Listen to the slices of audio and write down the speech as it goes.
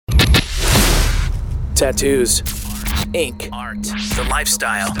Tattoos, ink, art, the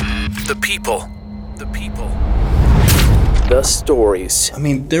lifestyle, the people, the stories. I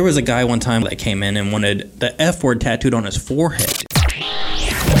mean, there was a guy one time that came in and wanted the F word tattooed on his forehead.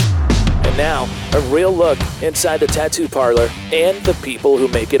 And now, a real look inside the tattoo parlor and the people who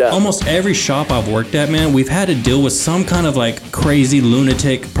make it up. Almost every shop I've worked at, man, we've had to deal with some kind of like crazy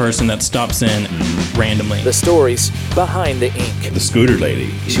lunatic person that stops in randomly. The stories behind the ink. The scooter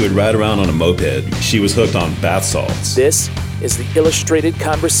lady, she would ride around on a moped. She was hooked on bath salts. This is the Illustrated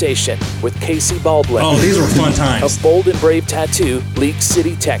Conversation with Casey Baldwin. Oh, these were fun times. A bold and brave tattoo, League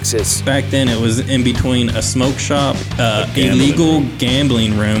City, Texas. Back then, it was in between a smoke shop, illegal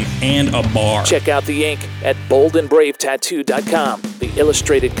gambling room, and a bar. Check out the ink at boldandbravetattoo.com. The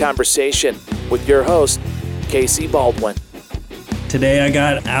Illustrated Conversation with your host, Casey Baldwin. Today I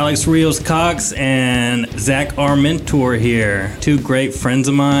got Alex Rios Cox and Zach Armentor here. Two great friends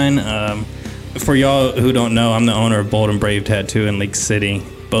of mine. For y'all who don't know, I'm the owner of Bold and Brave Tattoo in League City.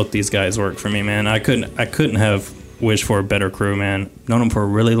 Both these guys work for me, man. I couldn't have wished for a better crew, man. Known them for a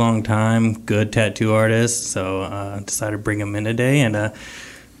really long time. Good tattoo artists. So decided to bring them in today. And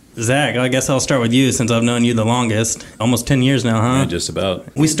Zach, I guess I'll start with you since I've known you the longest. Almost 10 years now, huh? Yeah, just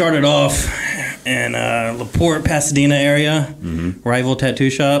about. We started off in LaPorte, Pasadena area. Rival tattoo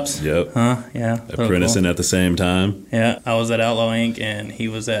shops. Yep. Huh? Yeah. Apprenticing at the same time. Yeah. I was at Outlaw Ink and he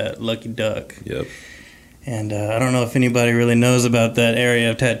was at Lucky Duck. Yep. And I don't know if anybody really knows about that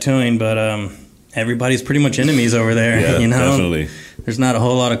area of tattooing, but everybody's pretty much enemies over there. Yeah, you know? Definitely. There's not a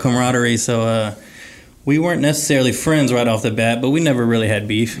whole lot of camaraderie, so we weren't necessarily friends right off the bat, but we never really had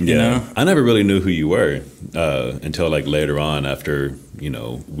beef, you know? I never really knew who you were until like later on after,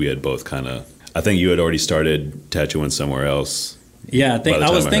 we had both kind of, I think you had already started tattooing somewhere else. Yeah, I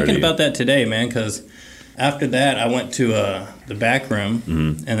was thinking about that today, man, because after that I went to the back room,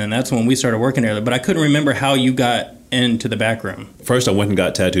 and then that's when we started working together, but I couldn't remember how you got into the back room. First I went and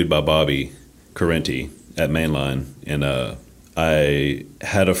got tattooed by Bobby Carenti at Mainline, and I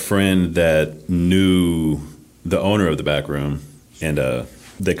had a friend that knew the owner of the back room, and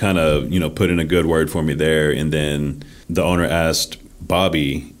they kind of, put in a good word for me there. And then the owner asked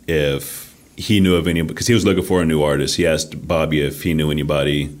Bobby if he knew of any, because he was looking for a new artist. He asked Bobby if he knew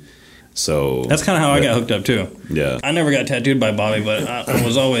anybody. So that's kind of how I got hooked up too. Yeah. I never got tattooed by Bobby, but I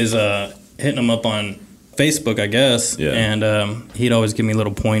was always hitting him up on Facebook, I guess. Yeah. And he'd always give me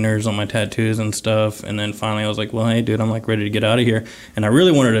little pointers on my tattoos and stuff. And then finally I was like, well, hey, dude, I'm like ready to get out of here. And I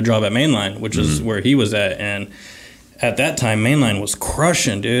really wanted a job at Mainline, which is where he was at. And at that time, Mainline was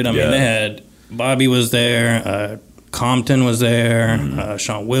crushing, dude. I mean, they had Bobby was there, Compton was there,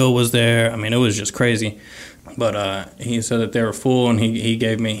 Sean Will was there. I mean, it was just crazy. But he said that they were full, and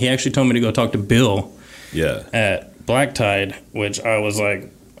he actually told me to go talk to Bill at Black Tide, which I was like,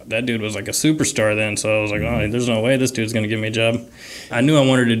 that dude was like a superstar then, so I was like, oh, there's no way this dude's going to give me a job. I knew I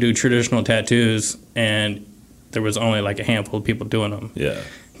wanted to do traditional tattoos, and there was only like a handful of people doing them. Yeah.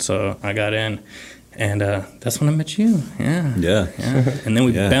 So I got in, and that's when I met you. Yeah. And then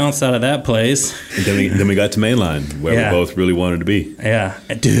we bounced out of that place. And then we got to Mainline, where we both really wanted to be. Yeah.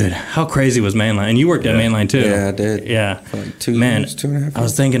 Dude, how crazy was Mainline? And you worked at Mainline too. Yeah, I did. Yeah. For like 2 years, 2.5 years. I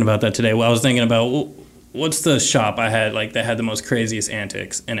was thinking about that today. Well, I was thinking about, what's the shop I had like that had the most craziest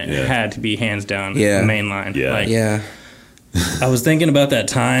antics, and it had to be hands down Mainline. Yeah. I was thinking about that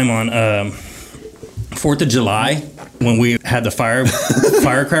time on 4th of July when we had the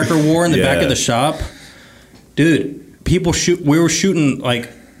firecracker war in the back of the shop. Dude, we were shooting like,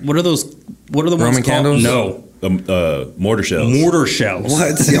 what are the Roman ones candles? called? No. Mortar shells. Mortar shells.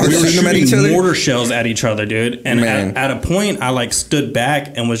 What? Y'all We were shooting them at each shooting other? mortar shells at each other, dude. And Man. at a point, I like stood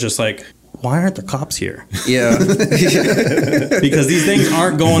back and was just like, why aren't the cops here? Yeah. Because these things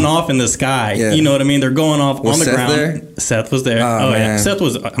aren't going off in the sky. Yeah. You know what I mean? They're going off on the Seth ground. there? Seth was there. Oh, yeah. man. Seth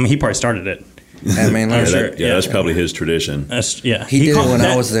was, he probably started it. At Mainline? Sure. That's probably his tradition. He did it when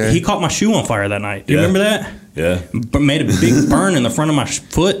I was there. He caught my shoe on fire that night. Do you remember that? Yeah. Made a big burn in the front of my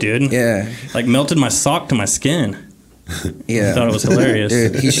foot, dude. Yeah. Like melted my sock to my skin. Yeah. I thought it was hilarious.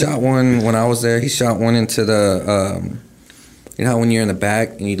 Dude, he shot one when I was there. He shot one into the, you know how when you're in the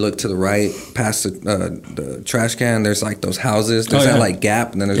back and you look to the right past the trash can, there's like those houses. There's that like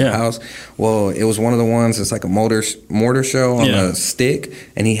gap, and then there's a house. Well, it was one of the ones that's like a mortar shell on a stick,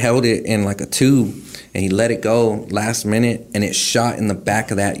 and he held it in like a tube, and he let it go last minute, and it shot in the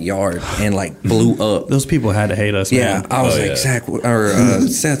back of that yard and like blew up. Those people had to hate us, man. I was like, Zach,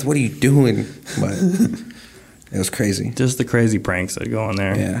 Seth, what are you doing? But it was crazy. Just the crazy pranks that go on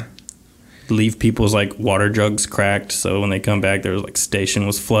there. Yeah. Leave people's like water jugs cracked, so when they come back, their like station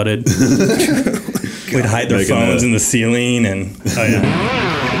was flooded. We'd hide their phones in the ceiling, and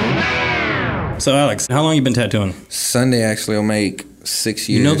So Alex, how long you been tattooing? Sunday actually will make 6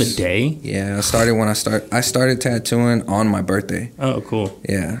 years. You know the day? Yeah, I started tattooing on my birthday. Oh, cool.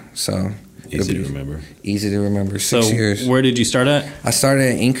 Yeah, so Easy to remember. Easy to remember. 6 years. Where did you start at? I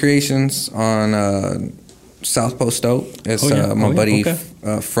started at Ink Creations on South Post Dope. It's my buddy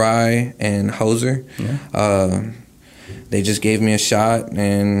Fry and Hoser. Yeah. They just gave me a shot,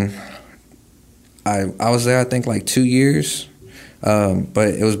 and I was there I think like 2 years. But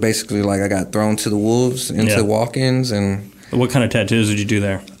it was basically like I got thrown to the wolves into walk-ins. And what kind of tattoos did you do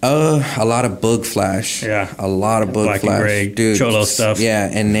there? A lot of bug flash. Yeah, a lot of bug black flash, and gray, dude. Cholo stuff. Yeah,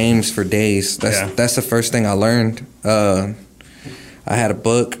 and names for days. That's the first thing I learned. I had a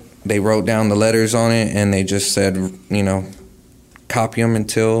book. They wrote down the letters on it, and they just said, copy them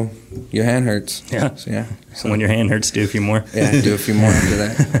until your hand hurts. Yeah, So when your hand hurts, do a few more. Yeah, do a few more after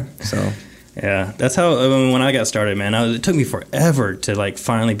that. So. Yeah, that's how when I got started, man. It took me forever to like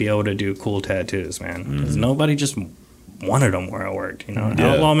finally be able to do cool tattoos, man. Because nobody just wanted them where I worked.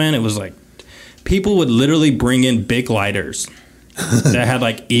 Outlaw, man. It was like people would literally bring in big lighters that had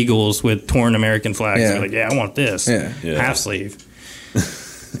like eagles with torn American flags. Yeah. They're like, I want this half sleeve.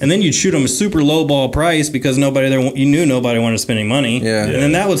 And then you'd shoot them a super low ball price because you knew nobody wanted to spend any money. Yeah. And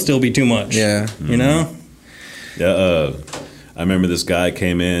then that would still be too much. Yeah. You know. Yeah. I remember this guy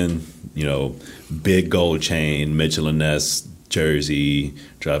came in. Big gold chain, Mitchell & Ness jersey,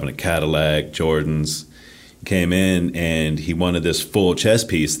 driving a Cadillac, Jordans. Came in and he wanted this full chest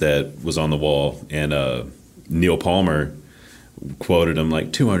piece that was on the wall, and Neil Palmer quoted him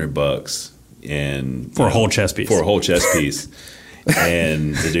like $200 and for a whole chest piece. For a whole chest piece,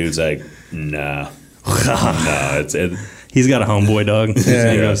 and the dude's like, nah, he's got a homeboy, dog. He's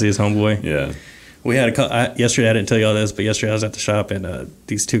gonna go see his homeboy. Yeah. We had yesterday. I didn't tell you all this, but yesterday I was at the shop, and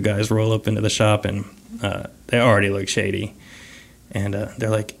these two guys roll up into the shop, and they already look shady. And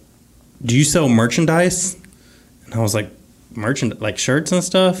they're like, "Do you sell merchandise?" And I was like, like shirts and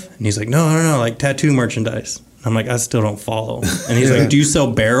stuff?" And he's like, No, like tattoo merchandise." And I'm like, "I still don't follow." And he's like, "Do you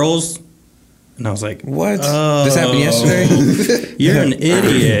sell barrels?" And I was like, "What? This happened yesterday?" You're an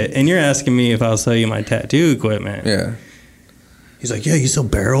idiot, and you're asking me if I'll sell you my tattoo equipment. Yeah. He's like, "Yeah, you sell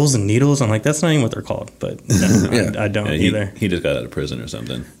barrels and needles." I'm like, "That's not even what they're called." But no, I don't either. He just got out of prison or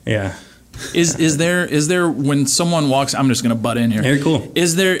something. Yeah. Is there when someone walks? I'm just gonna butt in here. Very cool.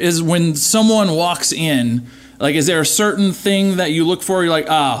 Is when someone walks in, like, is there a certain thing that you look for? You're like,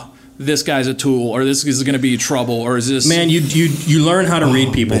 this guy's a tool, or this is gonna be trouble, or is this? Man, you learn how to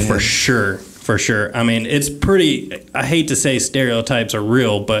read people for sure. For sure. I mean, it's pretty. I hate to say stereotypes are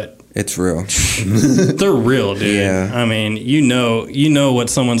real, but. It's real. They're real, dude. Yeah. I mean, you know what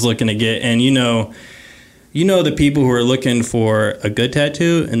someone's looking to get, and you know the people who are looking for a good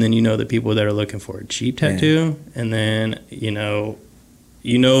tattoo, and then you know the people that are looking for a cheap tattoo, and then you know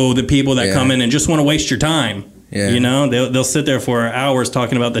the people that come in and just want to waste your time. Yeah. They'll sit there for hours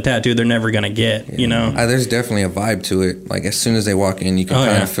talking about the tattoo they're never gonna get. Yeah. There's definitely a vibe to it. Like as soon as they walk in, you can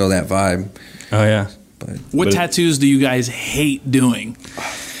kind of feel that vibe. Oh yeah. What tattoos do you guys hate doing?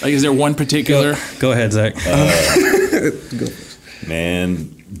 Like, is there one particular? Go ahead, Zach.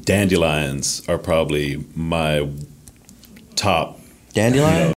 Man, dandelions are probably my top.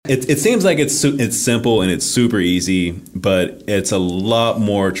 Dandelion? It seems like it's simple and it's super easy, but it's a lot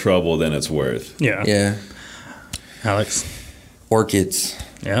more trouble than it's worth. Yeah. Yeah. Alex? Orchids.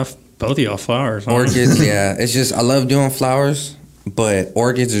 Yeah, both of y'all flowers. Huh? Orchids, yeah. It's just, I love doing flowers. But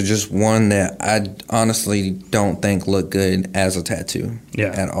orchids are just one that I honestly don't think look good as a tattoo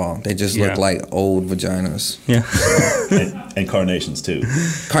at all. They just look like old vaginas. Yeah. and carnations too.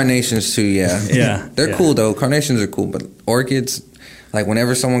 Carnations too, yeah. Yeah. They're cool though. Carnations are cool, but orchids, like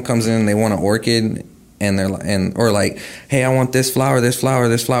whenever someone comes in and they want an orchid and they're like, or like, hey, I want this flower,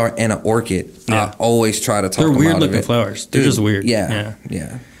 and an orchid. Yeah. I always try to talk them out of it. They're weird looking flowers. They're just weird. Yeah.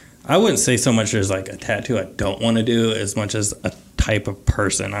 I wouldn't say so much as like a tattoo I don't want to do as much as a type of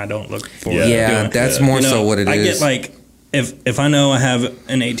person I don't look for. Yeah, that's more so what it is. I get like, if I know I have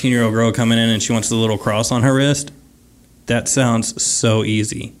an 18-year-old girl coming in and she wants the little cross on her wrist, that sounds so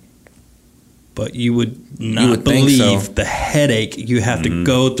easy. But you would not believe the headache you have to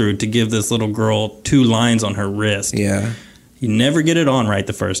go through to give this little girl 2 lines on her wrist. Yeah. You never get it on right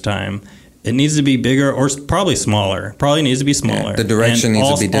the first time. It needs to be bigger or probably smaller. Probably needs to be smaller. Yeah, the direction needs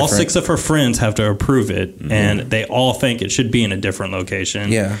to be different. All 6 of her friends have to approve it, and they all think it should be in a different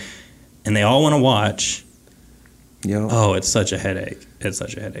location. Yeah. And they all want to watch. Yo. Oh, it's such a headache. It's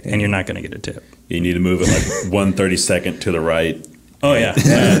such a headache. And you're not going to get a tip. You need to move it like 1/32nd to the right Oh yeah,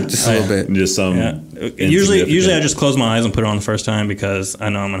 just a little bit. Just some. Yeah. Usually I just close my eyes and put it on the first time because I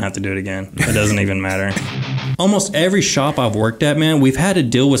know I'm gonna have to do it again. It doesn't even matter. Almost every shop I've worked at, man, we've had to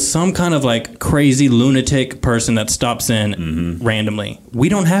deal with some kind of like crazy lunatic person that stops in randomly. We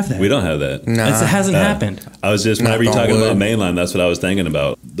don't have that. We don't have that. Nah. It hasn't happened. I was just, whenever you're talking about Mainline, that's what I was thinking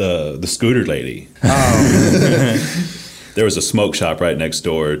about. The scooter lady. Oh. There was a smoke shop right next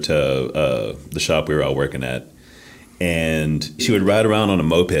door to the shop we were all working at. And she would ride around on a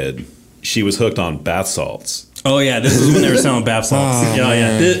moped. She was hooked on bath salts. Oh yeah, this is when they were selling bath salts.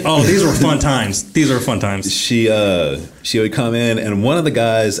 These were fun times. These were fun times. She would come in, and one of the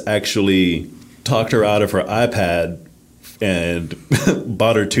guys actually talked her out of her iPad and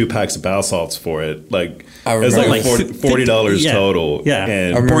bought her 2 packs of bath salts for it. Like, it was like $40 total. Yeah,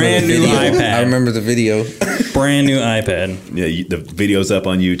 and brand new iPad. I remember the video. Brand new iPad. Yeah, the video's up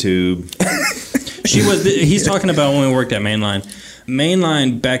on YouTube. He's talking about when we worked at Mainline.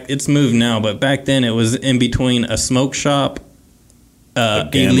 Mainline it's moved now, but back then it was in between a smoke shop,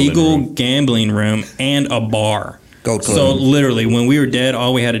 illegal gambling room, and a bar. Gold Club. So literally, when we were dead,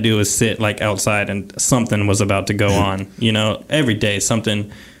 all we had to do was sit like outside, and something was about to go on. You know, every day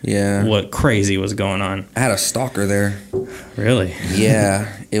something. Yeah. What crazy was going on? I had a stalker there. Really?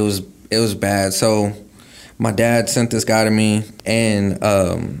 Yeah, it was bad. So my dad sent this guy to me,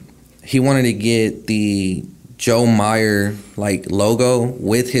 and he wanted to get the Joe Meyer like logo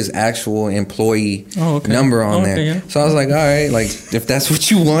with his actual employee number on there. Yeah. So I was like, all right, like if that's what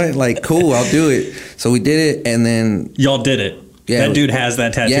you want, like cool, I'll do it. So we did it, and then y'all did it. Yeah, that dude has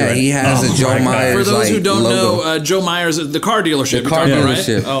that tattoo. Yeah, he has a Joe Myers. For those who don't logo. know, Joe Myers, the car dealership. The car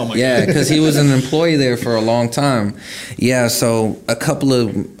dealership. Right? Oh my god. Yeah, because he was an employee there for a long time. Yeah, so a couple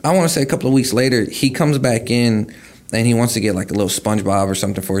of weeks later, he comes back in. And he wants to get like a little SpongeBob or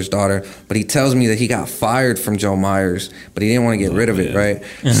something for his daughter. But he tells me that he got fired from Joe Myers, but he didn't want to get rid of it, right?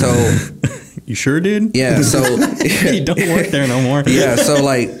 So you sure did? Yeah, so he don't work there no more. Yeah, so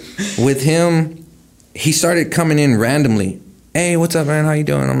like with him, he started coming in randomly. Hey, what's up, man? How you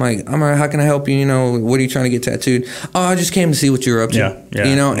doing? I'm like, I'm all right. How can I help you? You know, what are you trying to get tattooed? Oh, I just came to see what you're up to. Yeah.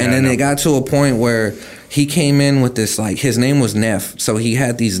 You know, and then it got to a point where he came in with this, like, his name was Neff. So he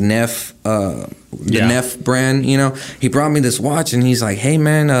had these Neff, Neff brand, you know. He brought me this watch, and he's like, hey,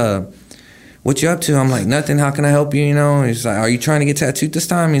 man, what you up to? I'm like, nothing. How can I help you? You know, he's like, are you trying to get tattooed this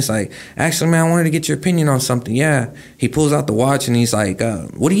time? He's like, actually, man, I wanted to get your opinion on something. Yeah. He pulls out the watch, and he's like,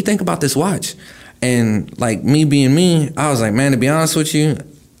 what do you think about this watch? And like me being me, I was like, man, to be honest with you,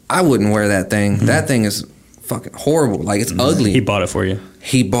 I wouldn't wear that thing. Mm-hmm. That thing is fucking horrible. Like, it's ugly. He bought it for you.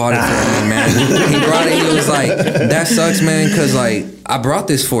 He bought it for me, man. He brought it. He was like, that sucks, man, because like I brought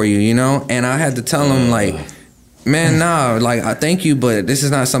this for you, you know. And I had to tell him like, man, nah, like I thank you, but this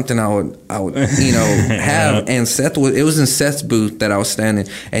is not something I would, you know, have. And Seth it was in Seth's booth that I was standing,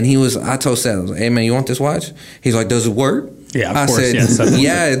 and I told Seth, I was like, hey man, you want this watch? He's like, does it work? Yeah, I said,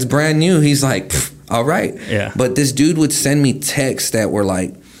 yeah, it's brand new. He's like, all right. Yeah. But this dude would send me texts that were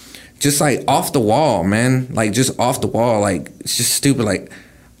like, just like off the wall, man. Like just off the wall. Like it's just stupid. Like,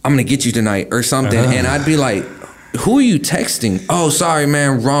 I'm going to get you tonight or something. And I'd be like, who are you texting? Oh, sorry,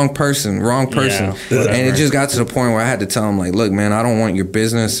 man. Wrong person. Yeah, and it just got to the point where I had to tell him like, look, man, I don't want your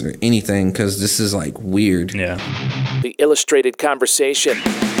business or anything because this is like weird. Yeah. The Illustrated Conversation.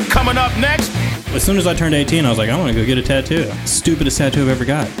 Coming up next. As soon as I turned 18, I was like, I want to go get a tattoo. Stupidest tattoo I've ever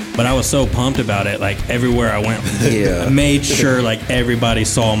got. But I was so pumped about it, like everywhere I went. Yeah. I made sure like everybody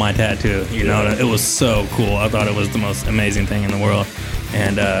saw my tattoo. You know, it was so cool. I thought it was the most amazing thing in the world.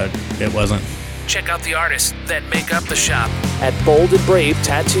 And it wasn't. Check out the artists that make up the shop at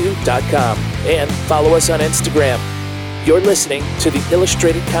boldandbravetattoo.com and follow us on Instagram. You're listening to The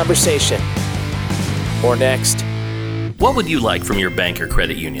Illustrated Conversation. More next. What would you like from your bank or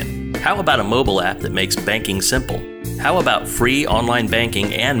credit union? How about a mobile app that makes banking simple? How about free online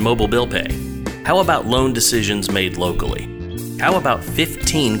banking and mobile bill pay? How about loan decisions made locally? How about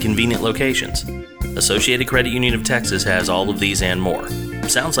 15 convenient locations? Associated Credit Union of Texas has all of these and more.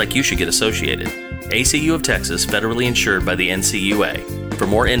 Sounds like you should get associated. ACU of Texas, federally insured by the NCUA. For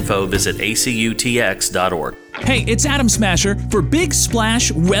more info, visit acutx.org. Hey, it's Adam Smasher for Big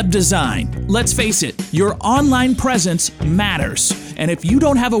Splash Web Design. Let's face it, your online presence matters. And if you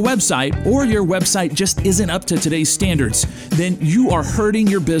don't have a website or your website just isn't up to today's standards, then you are hurting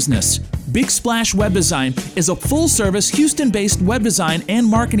your business. Big Splash Web Design is a full-service Houston-based web design and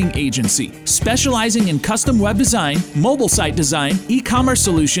marketing agency specializing in custom web design, mobile site design, e-commerce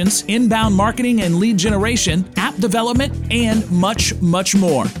solutions, inbound marketing and lead generation, app development, and much, much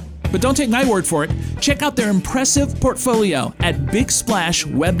more. But don't take my word for it. Check out their impressive portfolio at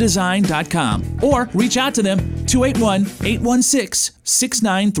BigSplashWebDesign.com or reach out to them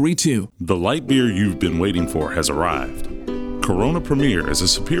 281-816-6932. The light beer you've been waiting for has arrived. Corona Premier is a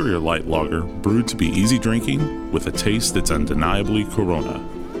superior light lager brewed to be easy drinking with a taste that's undeniably Corona.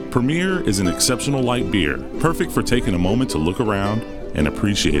 Premier is an exceptional light beer, perfect for taking a moment to look around and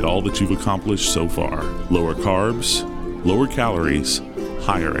appreciate all that you've accomplished so far. Lower carbs, lower calories,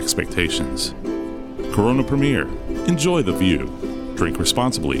 higher expectations. Corona Premier. Enjoy the view. Drink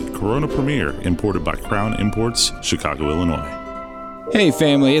responsibly. Corona Premier, imported by Crown Imports, Chicago, Illinois. Hey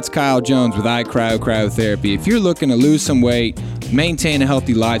family, it's Kyle Jones with iCryo Cryotherapy. If you're looking to lose some weight, maintain a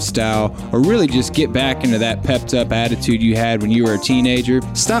healthy lifestyle, or really just get back into that pepped up attitude you had when you were a teenager,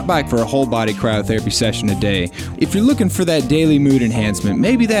 stop by for a whole body cryotherapy session today. If you're looking for that daily mood enhancement,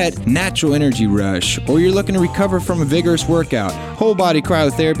 maybe that natural energy rush, or you're looking to recover from a vigorous workout, whole body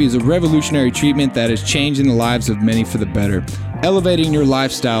cryotherapy is a revolutionary treatment that is changing the lives of many for the better. Elevating your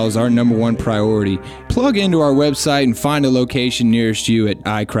lifestyle is our #1 priority. Plug into our website and find a location nearest you at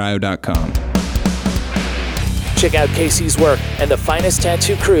iCryo.com. Check out Casey's work and the finest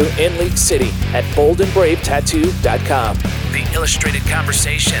tattoo crew in League City at boldandbravetattoo.com. The Illustrated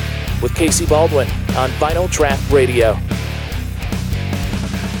Conversation with Casey Baldwin on Vinyl Trap Radio.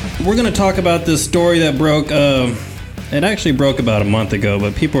 We're going to talk about this story that broke, it actually broke about a month ago,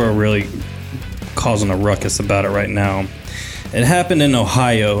 but people are really causing a ruckus about it right now. It happened in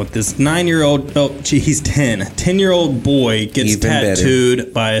Ohio. This 9-year-old, 10-year-old boy gets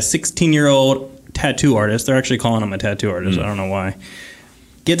tattooed by a 16-year-old tattoo artist. They're actually calling him a tattoo artist. I don't know why.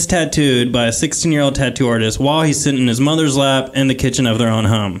 Gets tattooed by a 16-year-old tattoo artist while he's sitting in his mother's lap in the kitchen of their own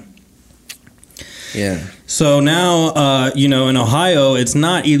home. Yeah. So now, in Ohio, it's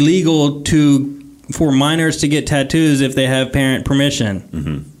not illegal for minors to get tattoos if they have parent permission.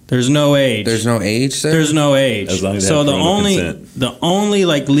 Mm-hmm. There's no age. There's no age there? There's no age. As long as so the only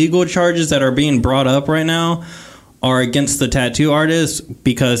like legal charges that are being brought up right now are against the tattoo artist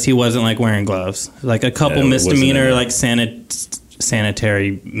because he wasn't like wearing gloves. Like a couple misdemeanor like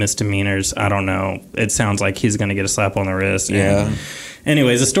sanitary misdemeanors. I don't know. It sounds like he's going to get a slap on the wrist. Yeah.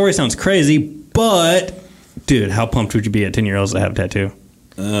 Anyways, the story sounds crazy, but dude, how pumped would you be at 10-year-olds to have a tattoo?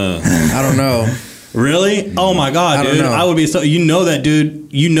 I don't know. Really? Oh my God, dude! I would be so. That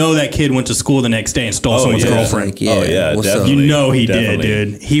dude. That kid went to school the next day and stole someone's girlfriend. He did,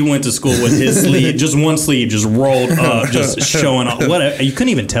 dude. He went to school with his sleeve, just one sleeve, just rolled up, just showing off. You couldn't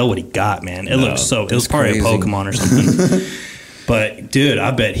even tell what he got, man. It looked so. It was probably a Pokemon or something. But dude,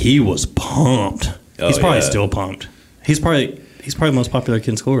 I bet he was pumped. He's probably still pumped. He's probably the most popular kid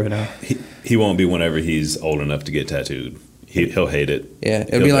in school right now. He won't be whenever he's old enough to get tattooed. He'll hate it. Yeah,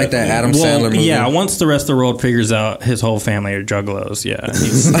 it'll be like that Adam Sandler movie. Yeah, once the rest of the world figures out his whole family are juggalos, yeah.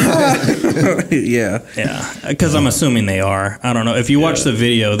 Yeah, because I'm assuming they are. I don't know. If you watch the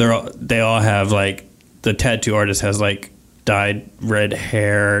video, they all have like the tattoo artist has like dyed red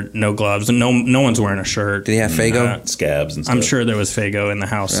hair, no gloves, and no one's wearing a shirt. Did he have Faygo? Scabs and stuff. I'm sure there was Faygo in the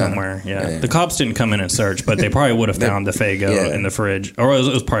house somewhere. Yeah. The cops didn't come in and search, but they probably would have found the Faygo in the fridge, or it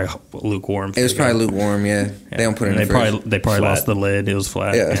was probably lukewarm. It was probably lukewarm. Yeah. They don't put it in the fridge. They probably lost the lid. It was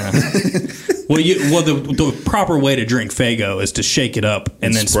flat. Yeah. The proper way to drink Faygo is to shake it up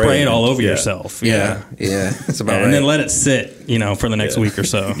and then spray it all over yourself. Yeah. That's about right. And then let it sit, for the next week or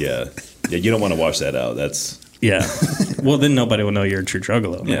so. Yeah. Yeah. You don't want to wash that out. Yeah. Well, then nobody will know you're a true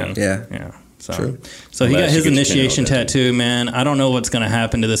juggalo, man. Yeah. So he got his initiation tattoo, man. I don't know what's going to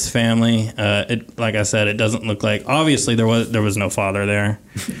happen to this family. Like I said, it doesn't look like. Obviously, there was no father there.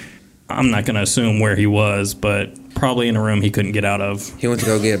 I'm not going to assume where he was, but probably in a room he couldn't get out of. He went to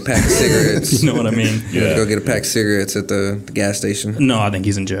go get a pack of cigarettes. You know what I mean? He went to go get a pack of cigarettes at the gas station. No, I think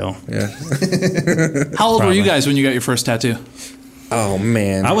he's in jail. Yeah. How old were you guys when you got your first tattoo? Oh,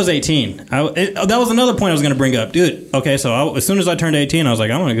 man. I was 18. That was another point I was going to bring up. Dude, okay, so as soon as I turned 18, I was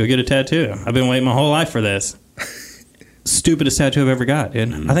like, I'm going to go get a tattoo. I've been waiting my whole life for this. Stupidest tattoo I've ever got,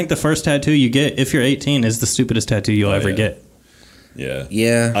 dude. I think the first tattoo you get, if you're 18, is the stupidest tattoo you'll ever get. Yeah.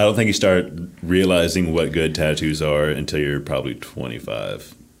 Yeah. I don't think you start realizing what good tattoos are until you're probably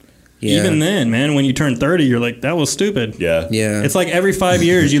 25. Yeah. Even then, man, when you turn 30, you're like, that was stupid. Yeah. Yeah. It's like every 5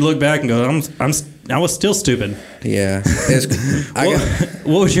 years you look back and go, I was still stupid. Yeah.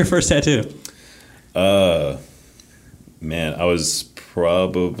 What was your first tattoo? Man, I was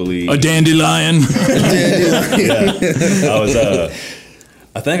probably a dandelion. Yeah.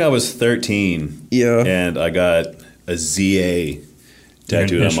 I think I was 13. Yeah. And I got a ZA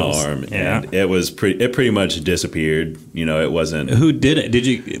tattooed on my arm, and it pretty much disappeared. It wasn't. Who did it?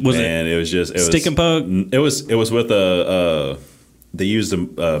 It was Stick and poke? It was with a they used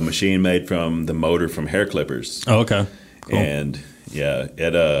a machine made from the motor from hair clippers. Oh, okay. Cool. And yeah,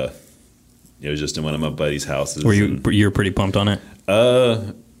 it was just in one of my buddy's houses. Were you pretty pumped on it?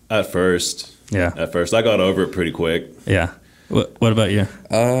 At first. Yeah. At first, I got over it pretty quick. Yeah. What about you?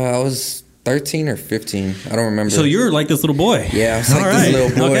 I was 13 or 15. I don't remember. So you're like this little boy. Yeah, I was like this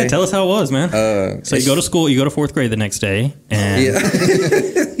little boy. Okay, tell us how it was, man. So you go to school, you go to 4th grade the next day, and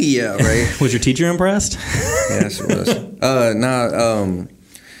yeah, right. Was your teacher impressed? Yeah, she was.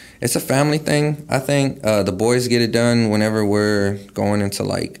 It's a family thing. I think the boys get it done whenever we're going into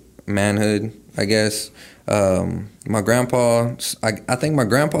like manhood, I guess. My grandpa, I think my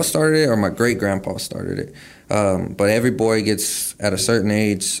grandpa started it, or my great grandpa started it. But every boy gets at a certain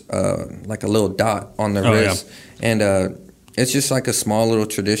age like a little dot on their wrist, and it's just like a small little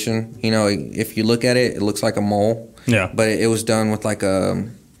tradition. You know, if you look at it, it looks like a mole. Yeah. But it was done with like I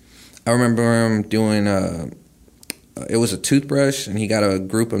remember him doing it was a toothbrush, and he got a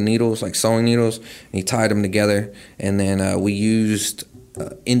group of needles, like sewing needles, and he tied them together, and then we used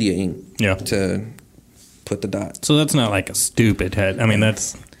India ink to put the dot. So that's not like a stupid head. I mean,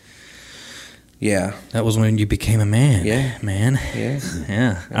 that's... Yeah. That was when you became a man. Yeah. Man. Yeah.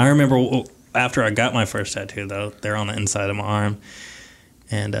 Yeah. I remember after I got my first tattoo, though, they're on the inside of my arm.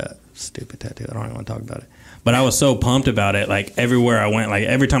 And stupid tattoo. I don't even want to talk about it. But I was so pumped about it. Like, everywhere I went, like,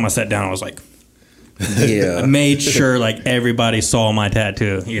 every time I sat down, I was like... Yeah. I made sure, like, everybody saw my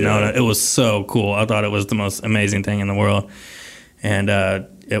tattoo. You know? It was so cool. I thought it was the most amazing thing in the world. And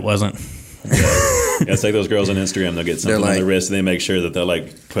it wasn't. Yeah, it's like those girls on Instagram. They'll get something on their wrist, and they make sure that they'll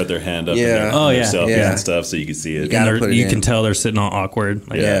like put their hand up in their selfie and stuff, so you can see it. You can tell they're sitting all awkward.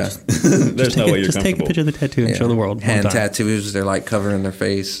 Like, there's no way you're just comfortable. take a picture of the tattoo and show the world. Hand tattoos, they're like covering their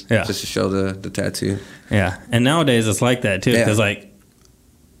face just to show the tattoo. Yeah, and nowadays it's like that too, because like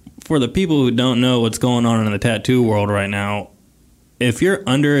for the people who don't know what's going on in the tattoo world right now, if you're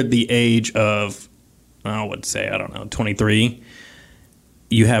under the age of, I would say, I don't know, 23.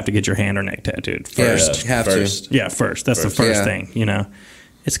 You have to get your hand or neck tattooed first. Yeah, you have to. Yeah, first. That's the first thing, you know.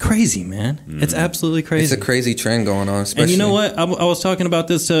 It's crazy, man. It's absolutely crazy. It's a crazy trend going on, especially. And you know what? I was talking about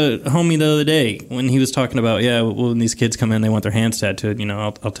this to homie the other day when he was talking about, when these kids come in, they want their hands tattooed, you know,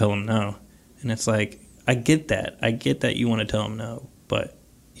 I'll tell them no. And it's like, I get that. I get that you want to tell them no, but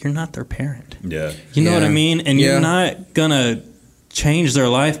you're not their parent. Yeah. You know what I mean? And you're not going to change their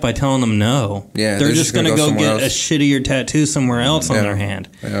life by telling them no. Yeah, they're just gonna go get a shittier tattoo somewhere else on their hand.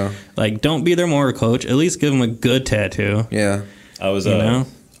 Yeah, like don't be their motor coach. At least give them a good tattoo. Yeah, I was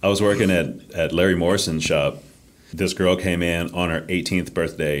working at Larry Morrison's shop. This girl came in on her 18th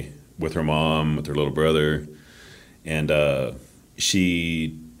birthday with her mom, with her little brother, and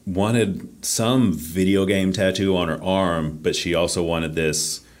she wanted some video game tattoo on her arm, but she also wanted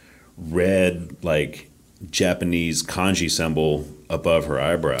this red like Japanese kanji symbol above her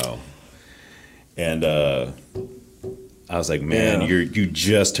eyebrow. And I was like, man, you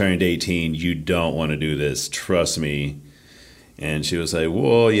just turned 18. You don't want to do this. Trust me. And she was like,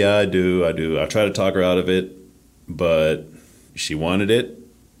 well, yeah, I do. I tried to talk her out of it, but she wanted it,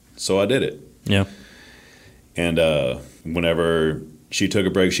 so I did it. Yeah. And whenever she took a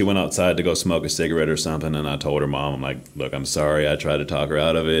break, she went outside to go smoke a cigarette or something, and I told her mom, I'm like, look, I'm sorry, I tried to talk her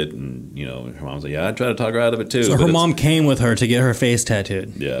out of it. And, you know, her mom's like, yeah, I tried to talk her out of it too. So her mom came with her to get her face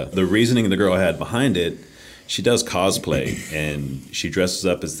tattooed. Yeah. The reasoning the girl had behind it, she does cosplay, and she dresses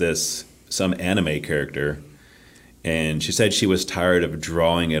up as some anime character, and she said she was tired of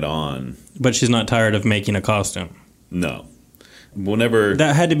drawing it on. But she's not tired of making a costume. No. Whenever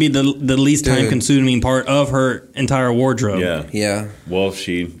that had to be the least time consuming part of her entire wardrobe. Yeah. Well,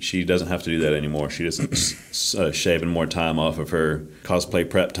 she doesn't have to do that anymore. She just shaving more time off of her cosplay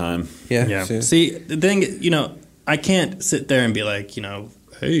prep time. Yeah. See, the thing, you know, I can't sit there and be like, you know,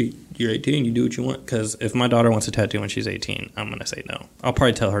 hey, you're 18, you do what you want. Because if my daughter wants a tattoo when she's 18, I'm going to say no. I'll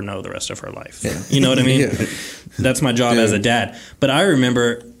probably tell her no the rest of her life. Yeah. You know what I mean? That's my job as a dad. But I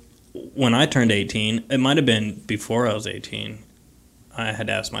remember when I turned 18, it might have been before I was 18. I had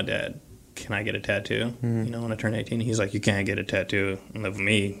asked my dad, can I get a tattoo? You know, when I turned 18, he's like, you can't get a tattoo and live with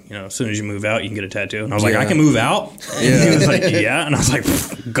me. You know, as soon as you move out, you can get a tattoo. And I was like, I can move out? And he was like, yeah. And I was like,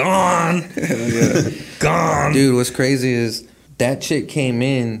 gone. Gone. Dude, what's crazy is that chick came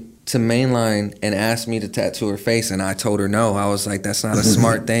in to Mainline and asked me to tattoo her face, and I told her no. I was like, that's not a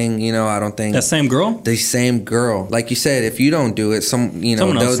smart thing, you know. I don't think that same girl. The same girl, like you said, if you don't do it,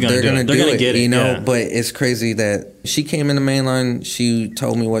 they're gonna do it, you know. Yeah. But it's crazy that she came into Mainline. She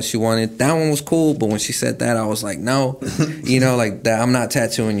told me what she wanted. That one was cool, but when she said that, I was like, no, you know, like that. I'm not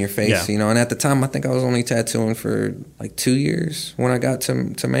tattooing your face, you know. And at the time, I think I was only tattooing for like 2 years when I got to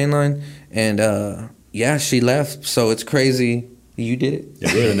Mainline, and she left. So it's crazy You did it?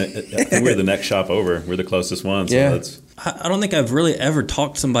 Yeah, we're the next shop over. We're the closest one. So Yeah. I don't think I've really ever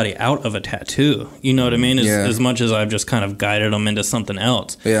talked somebody out of a tattoo. You know what I mean? As much as I've just kind of guided them into something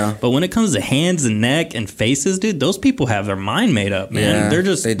else. Yeah. But when it comes to hands and neck and faces, dude, those people have their mind made up, man.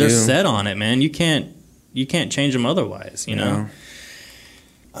 Yeah, they're set on it, man. You can't change them otherwise, you know? Yeah.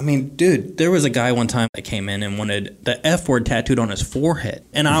 I mean, dude, there was a guy one time that came in and wanted the F word tattooed on his forehead,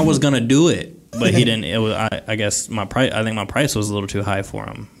 and I was gonna do it, but he didn't. It was, I guess my price. I think my price was a little too high for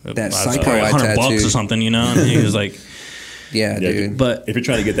him. That I was psycho eye $100 tattoo or something, you know. And he was like, Yeah, dude. but if you're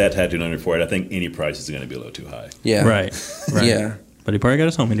trying to get that tattooed on your forehead, I think any price is going to be a little too high. Yeah. right. Yeah. But he probably got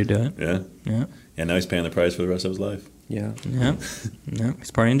his homie to do it. Yeah. Yeah, And now he's paying the price for the rest of his life. Yeah. yeah.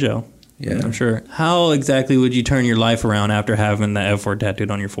 He's probably in jail. Yeah. I'm sure. How exactly would you turn your life around after having the F word tattooed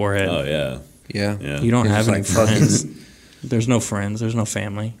on your forehead? Oh, yeah. Yeah. Yeah. You don't You're have just any like, friends. There's no friends. There's no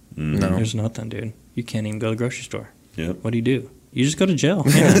family. No. There's nothing, dude. You can't even go to the grocery store. Yep. What do? You just go to jail.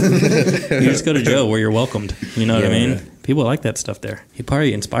 Yeah. You just go to jail where you're welcomed. You know what I mean? Yeah. People like that stuff there. He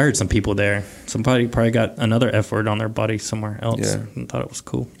probably inspired some people there. Somebody probably got another F word on their body somewhere else and thought it was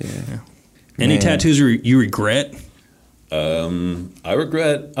cool. Yeah. Any tattoos you regret? I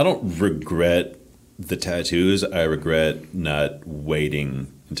don't regret the tattoos. I regret not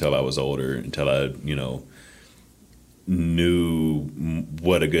waiting until I was older, until I, knew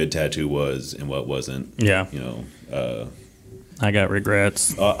what a good tattoo was and what wasn't. Yeah. I got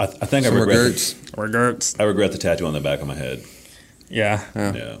regrets. I think Some I regret Regrets. I regret the tattoo on the back of my head. Yeah.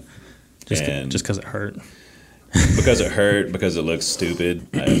 Yeah. Just because it hurt. Because it hurt, because it looks stupid,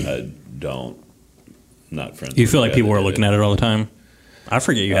 I don't. Not friends. You feel like people are looking at it all the time? I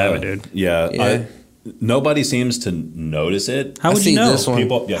forget you have it, dude. Yeah. Nobody seems to notice it. How would you know?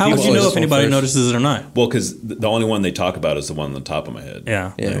 How would you know if anybody notices it or not? Well, because the only one they talk about is the one on the top of my head.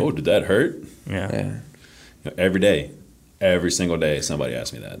 Yeah. Like, oh, did that hurt? Yeah. Every day. Every single day, somebody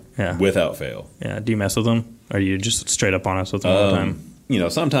asks me that. Yeah. Without fail. Yeah. Do you mess with them? Or are you just straight up honest with them all the time?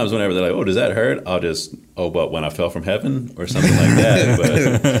 Sometimes whenever they're like, oh, does that hurt? I'll just, but when I fell from heaven or something like that.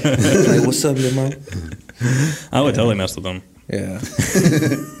 But Like, what's up, little mom? I would totally mess with them. Yeah.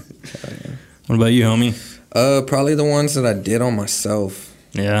 What about you, homie? Probably the ones that I did on myself.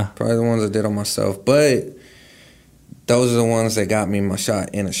 Yeah. Probably the ones I did on myself. But those are the ones that got me my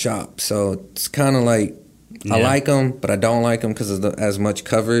shot in a shop. So it's kind of like, I like them, but I don't like them because of as much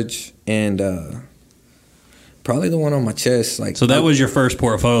coverage. And probably the one on my chest. So that was your first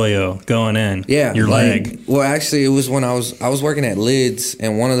portfolio going in? Yeah. Your leg? Well, actually, it was when I was working at Lids,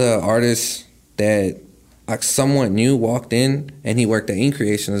 and one of the artists that I somewhat knew walked in, and he worked at Ink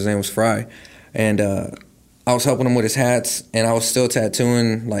Creation. His name was Fry. And I was helping him with his hats, and I was still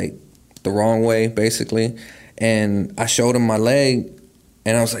tattooing, like, the wrong way, basically. And I showed him my leg,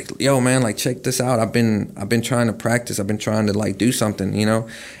 and I was like, yo, man, like, check this out. I've been trying to practice. I've been trying to, like, do something,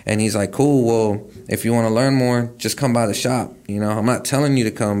 And he's like, cool, well, if you want to learn more, just come by the shop, I'm not telling you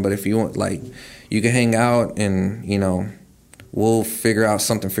to come, but if you want, like, you can hang out and, we'll figure out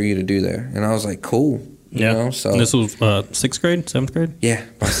something for you to do there. And I was like, cool. So this was 6th grade, 7th grade? Yeah,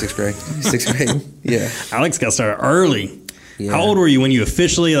 by 6th grade. 6th grade, yeah. Alex got started early. Yeah. How old were you when you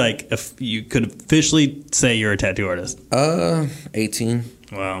officially, if you could officially say you're a tattoo artist? 18.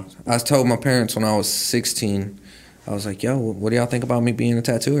 Wow. I told my parents when I was 16, I was like, yo, what do y'all think about me being a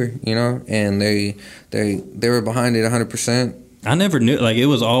tattooer, And they were behind it 100%. I never knew, it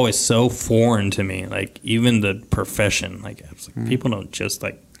was always so foreign to me, even the profession. People don't just,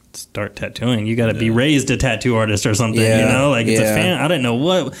 start tattooing. You got to be raised a tattoo artist or something, It's a fan. I didn't know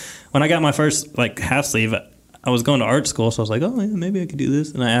what. When I got my first, half sleeve, I was going to art school, so I was like, oh, yeah, maybe I could do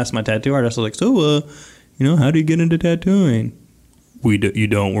this. And I asked my tattoo artist, I was like, so, how do you get into tattooing? You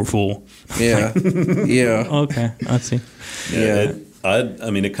don't, we're full. Yeah. Yeah. Okay, I see. Yeah.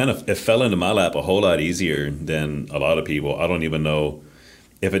 It fell into my lap a whole lot easier than a lot of people. I don't even know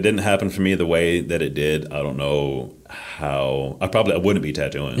if it didn't happen for me the way that it did. I don't know how. I wouldn't be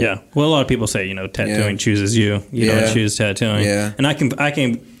tattooing. Yeah. Well, a lot of people say, tattooing chooses you. You don't choose tattooing. Yeah. And I can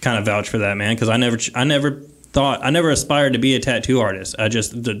kind of vouch for that, man, because I never aspired to be a tattoo artist. I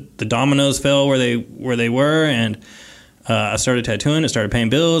just the dominoes fell where they were, and I started tattooing. I started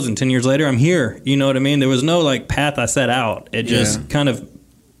paying bills, and 10 years later, I'm here. You know what I mean? There was no path I set out. It just kind of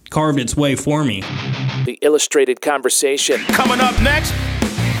carved its way for me. The Illustrated Conversation. Coming up next.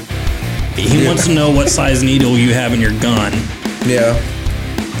 He wants to know what size needle you have in your gun. Yeah.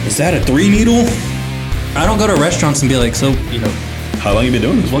 Is that a 3 needle? I don't go to restaurants and be like, so, how long you been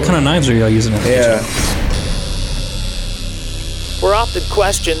doing this? What kind of knives are y'all using? Yeah. We're often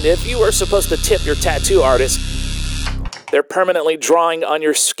questioned if you are supposed to tip your tattoo artist. They're permanently drawing on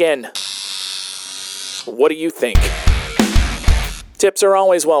your skin. What do you think? Tips are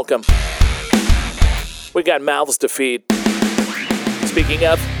always welcome. We got mouths to feed. Speaking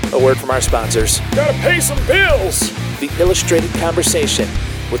of, a word from our sponsors. Gotta pay some bills! The Illustrated Conversation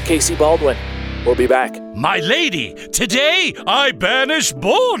with Casey Baldwin. We'll be back. My lady, today I banish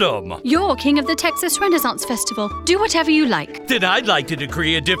boredom. You're king of the Texas Renaissance Festival. Do whatever you like. Then I'd like to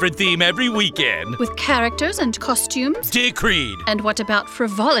decree a different theme every weekend. With characters and costumes. Decreed. And what about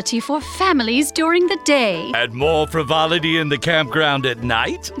frivolity for families during the day? And more frivolity in the campground at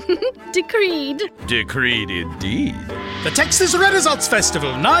night? Decreed. Decreed indeed. The Texas Renaissance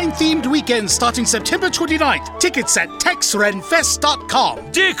Festival, 9 themed weekends starting September 29th. Tickets at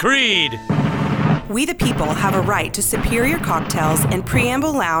texrenfest.com. Decreed. We the People have a right to superior cocktails, and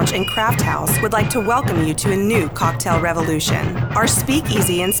Preamble Lounge and Craft House would like to welcome you to a new cocktail revolution. Our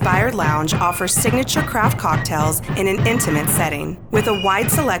speakeasy-inspired lounge offers signature craft cocktails in an intimate setting. With a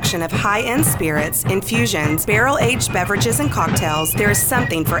wide selection of high-end spirits, infusions, barrel-aged beverages, and cocktails, there is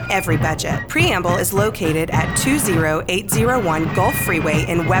something for every budget. Preamble is located at 20801 Gulf Freeway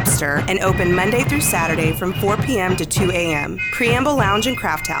in Webster and open Monday through Saturday from 4 p.m. to 2 a.m. Preamble Lounge and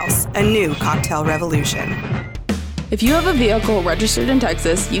Craft House, a new cocktail revolution. If you have a vehicle registered in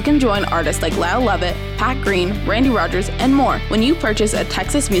Texas, you can join artists like Lyle Lovett, Pat Green, Randy Rogers, and more when you purchase a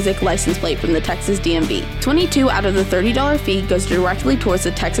Texas Music license plate from the Texas DMV. $22 out of the $30 fee goes directly towards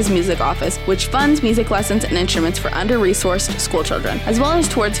the Texas Music Office, which funds music lessons and instruments for under-resourced school children, as well as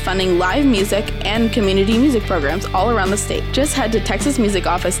towards funding live music and community music programs all around the state. Just head to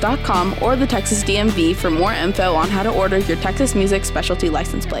texasmusicoffice.com or the Texas DMV for more info on how to order your Texas Music specialty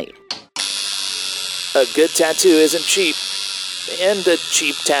license plate. A good tattoo isn't cheap, and a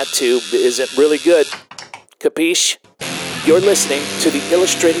cheap tattoo isn't really good. Capiche? You're listening to the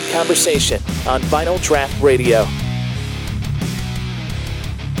Illustrated Conversation on Vinyl Draft Radio.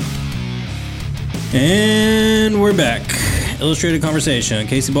 And we're back. Illustrated Conversation.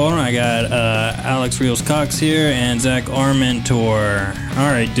 Casey Baldwin. I got Alex Rios Cox here and Zach Armentor.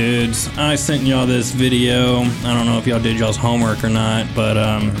 All right, dudes. I sent y'all this video. I don't know if y'all did y'all's homework or not, but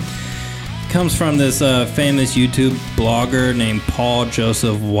comes from this famous YouTube blogger named Paul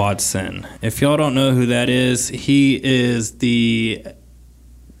Joseph Watson. If y'all don't know who that is, he is the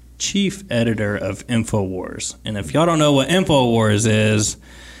chief editor of InfoWars. And if y'all don't know what InfoWars is,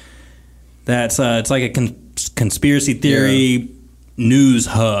 that's it's like a conspiracy theory news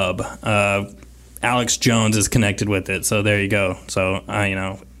hub. Alex Jones is connected with it, so there you go. So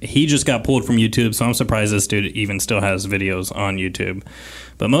he just got pulled from YouTube, so I'm surprised this dude even still has videos on YouTube.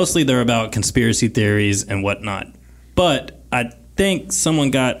 But mostly they're about conspiracy theories and whatnot. But I think someone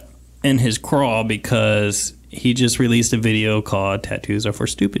got in his craw because he just released a video called Tattoos Are for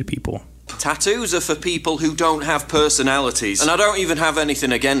Stupid People. Tattoos are for people who don't have personalities, and I don't even have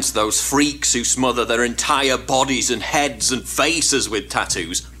anything against those freaks who smother their entire bodies and heads and faces with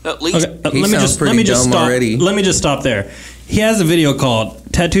tattoos. At least let me just stop there. He has a video called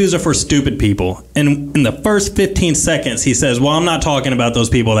Tattoos Are for Stupid People, and in the first 15 seconds he says, well, I'm not talking about those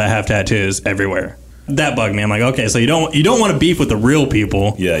people that have tattoos everywhere. That bugged me. I'm like, okay, so you don't want to beef with the real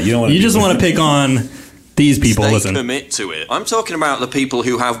people. Yeah, you don't want to. You just want to pick on these people. They commit to it. I'm talking about the people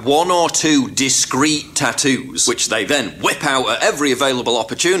who have 1 or 2 discrete tattoos, which they then whip out at every available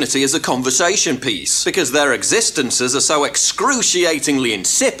opportunity as a conversation piece, because their existences are so excruciatingly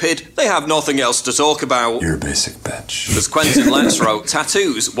insipid, they have nothing else to talk about. You're a basic bitch. As Quentin Letts wrote,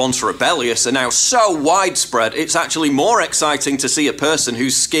 tattoos, once rebellious, are now so widespread, it's actually more exciting to see a person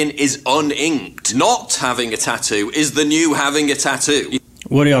whose skin is uninked. Not having a tattoo is the new having a tattoo.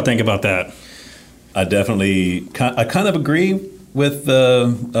 What do y'all think about that? I kind of agree with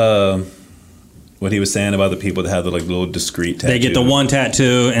what he was saying about the people that have the little discreet tattoo. They get the one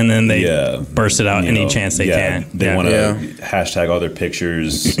tattoo and then they burst it out any chance they can. They want to hashtag all their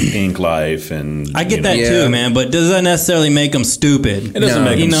pictures, ink life, and I get that too, man. But does that necessarily make them stupid? It doesn't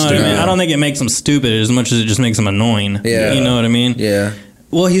make them stupid. What I mean? I don't think it makes them stupid as much as it just makes them annoying. Yeah. You know what I mean? Yeah.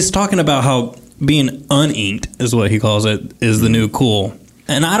 Well, he's talking about how being uninked is what he calls it, is the new cool.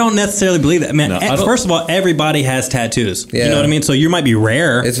 And I don't necessarily believe that, man. First of all, everybody has tattoos. Yeah. You know what I mean? So you might be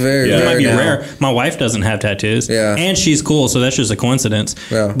rare. It's very rare. You might be now. rare. My wife doesn't have tattoos. Yeah. And she's cool, so that's just a coincidence.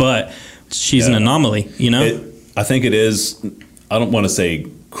 Yeah. But she's an anomaly, you know? I think it is, I don't want to say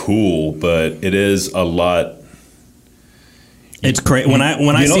cool, but it is a lot. It's crazy. When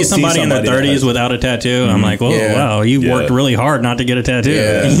I see somebody in their 30s without a tattoo, I'm like, oh, wow, you worked really hard not to get a tattoo.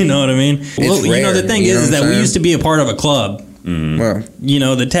 Yeah. You know what I mean? Well, rare, you know, the thing is that we used to be a part of a club. Well, you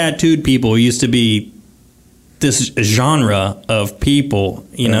know, the tattooed people used to be this genre of people,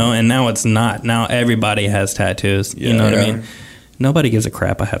 you know, and now it's not. Now everybody has tattoos. You know what I mean? nobody gives a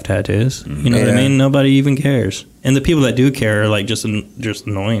crap I have tattoos. You know what I mean? Nobody even cares. And the people that do care are like just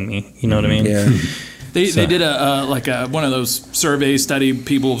annoying me. You know what I mean? Yeah. They did one of those studies,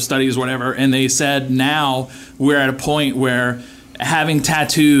 whatever, and they said now we're at a point where having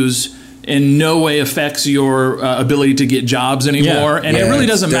tattoos in no way affects your ability to get jobs anymore. And it really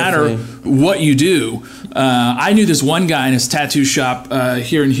doesn't matter what you do. I knew this one guy in his tattoo shop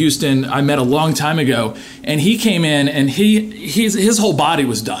here in Houston I met a long time ago, and he came in and his whole body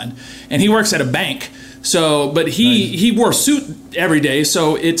was done, and he works at a bank. So, but he wore a suit every day,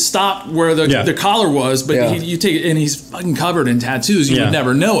 so it stopped where the collar was. But you take it, and he's fucking covered in tattoos. You would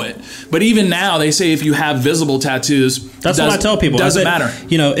never know it. But even now, they say if you have visible tattoos, that's what I tell people. Doesn't matter.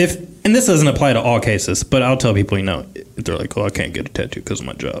 You know, and this doesn't apply to all cases, but I'll tell people, you know, if they're like, "Oh, I can't get a tattoo because of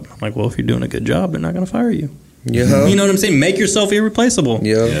my job." I'm like, well, if you're doing a good job, they're not going to fire you. Yeah. You know what I'm saying? Make yourself irreplaceable.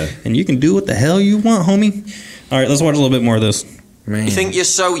 Yeah. And you can do what the hell you want, homie. All right, let's watch a little bit more of this. Man. You think you're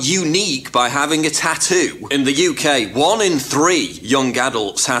so unique by having a tattoo? In the UK, 1 in 3 young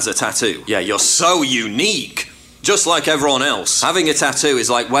adults has a tattoo. Yeah, you're so unique. Just like everyone else. Having a tattoo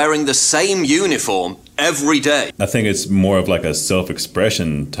is like wearing the same uniform every day. I think it's more of like a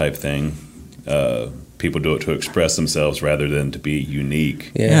self-expression type thing. People do it to express themselves rather than to be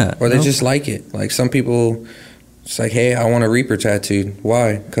unique. Yeah. Or they just like it. Like some people, it's like, hey, I want a Reaper tattooed.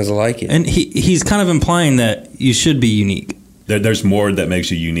 Why? Because I like it. And he's kind of implying that you should be unique. There's more that makes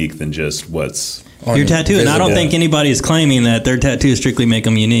you unique than just what's your tattoo. And I don't think anybody is claiming that their tattoos strictly make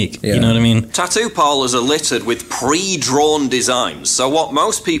them unique. Yeah. You know what I mean? Tattoo parlors are littered with pre-drawn designs, so what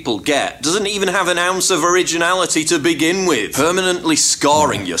most people get doesn't even have an ounce of originality to begin with. Permanently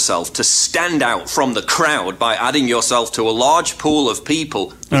scarring yourself to stand out from the crowd by adding yourself to a large pool of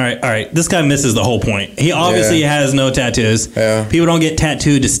people. All right. This guy misses the whole point. He obviously has no tattoos. Yeah. People don't get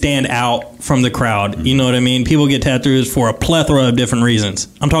tattooed to stand out from the crowd. You know what I mean? People get tattoos for a plethora of different reasons.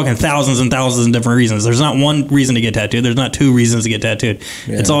 I'm talking thousands and thousands of different reasons. There's not one reason to get tattooed. There's not 2 reasons to get tattooed.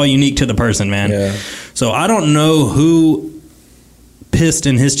 Yeah. It's all unique to the person, man. Yeah. So I don't know who pissed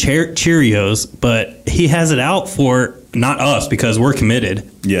in his Cheerios, but he has it out for not us because we're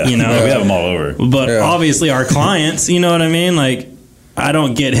committed. Yeah. You know, we have them all over. But obviously our clients, you know what I mean? Like, I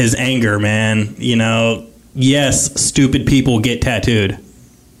don't get his anger, man. You know, yes, stupid people get tattooed.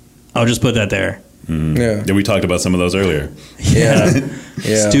 I'll just put that there. Yeah, we talked about some of those earlier. Yeah.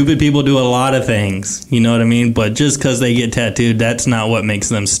 Stupid people do a lot of things, you know what I mean? But just because they get tattooed, that's not what makes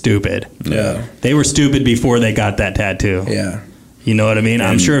them stupid. Yeah. They were stupid before they got that tattoo. Yeah. You know what I mean?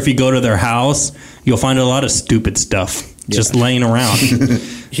 I'm sure if you go to their house, you'll find a lot of stupid stuff just laying around.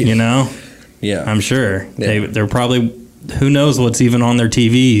 You know? Yeah. I'm sure. Yeah. They're probably, who knows what's even on their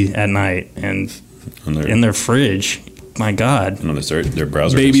TV at night and in their fridge. My God. And on their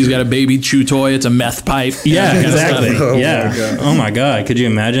browser. Baby's got a baby chew toy. It's a meth pipe. Yeah, exactly. Oh my God. Could you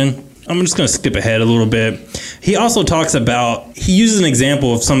imagine? I'm just going to skip ahead a little bit. He also talks about, he uses an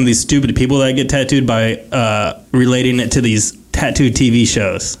example of some of these stupid people that get tattooed by relating it to these tattoo TV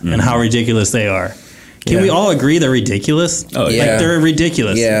shows and how ridiculous they are. Can we all agree they're ridiculous? Oh, yeah. Like, they're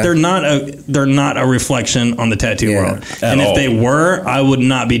ridiculous. Yeah. They're not a reflection on the tattoo world. And if they were, I would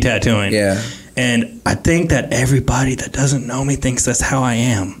not be tattooing. Yeah. And I think that everybody that doesn't know me thinks that's how I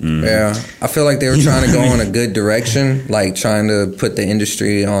am. Yeah. I feel like they were trying to go in a good direction, like trying to put the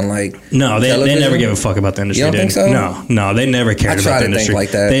industry on like No, they never give a fuck about the industry. You don't think so? No, they never cared about the industry. Think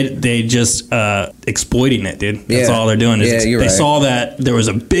like that. They just exploiting it, dude. That's all they're doing. They saw that there was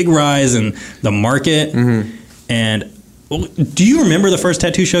a big rise in the market. And do you remember the first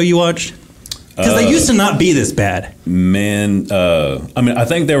tattoo show you watched? Because they used to not be this bad. Man, I mean, I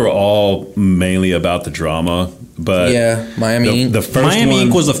think they were all mainly about the drama, but Miami Ink. The first Miami one,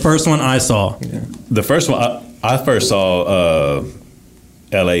 Ink was the first one I saw. Yeah. The first one I first saw,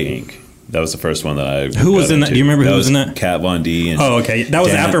 L.A. Ink. That was the first one that I. Who was in that? Do you remember who was in that? Kat Von D. And okay, that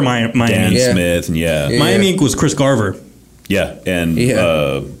was after Miami Dan Ink. Smith, and Miami Ink was Chris Garver. Yeah, and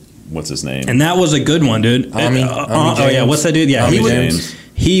what's his name? And that was a good one, dude. What's that dude? Yeah,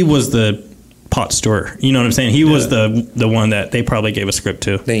 he was the pot store. You know what I'm saying? He was the one that they probably gave a script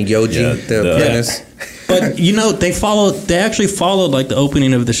to. Then Yoji, the apprentice. But you know, they actually followed like the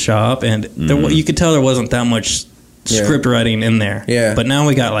opening of the shop, and you could tell there wasn't that much script writing in there. Yeah. But now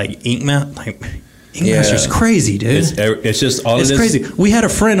we got like Ink Master's crazy, dude. It's just all it's crazy. We had a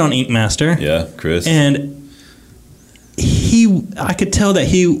friend on Ink Master. Yeah, Chris. And I could tell that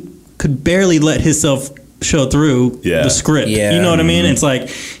he could barely let himself show through the script. Yeah. You know what I mean? It's like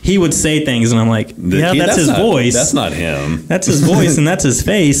he would say things and I'm like, that's his voice. That's not him. That's his voice and that's his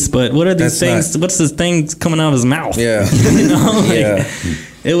face. But what are these things? What's this thing coming out of his mouth? Yeah. You know?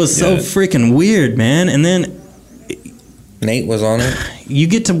 It was so freaking weird, man. And then Nate was on it. You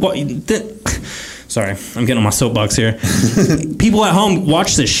get to sorry, I'm getting on my soapbox here. People at home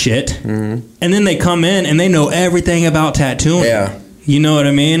watch this shit, and then they come in and they know everything about tattooing. Yeah. You know what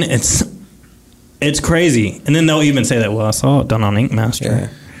I mean? It's crazy. And then they'll even say that, well, I saw it done on Ink Master.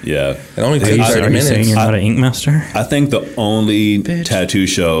 Yeah. It only takes 30 minutes. Saying you're not an Ink Master? I think the only tattoo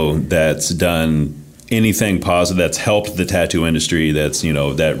show that's done anything positive that's helped the tattoo industry, that's, you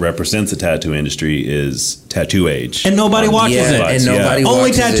know, that represents the tattoo industry is Tattoo Age. And nobody watches it. And nobody Only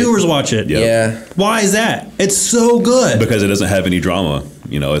watches tattooers it. watch it. Yep. Yeah. Why is that? It's so good. Because it doesn't have any drama.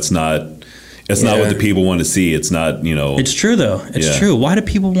 You know, it's not what the people want to see. It's not, you know. It's true, though. It's true. Why do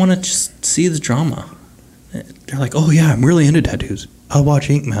people want to just see the drama? They're like, oh, yeah, I'm really into tattoos. I'll watch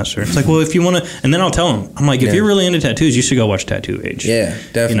Ink Master. It's like, well, if you want to, and then I'll tell them, I'm like, if you're really into tattoos, you should go watch Tattoo Age. Yeah,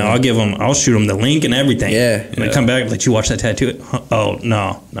 definitely. You know, I'll shoot them the link and everything. Yeah. And they come back, like, you watch that tattoo? Oh,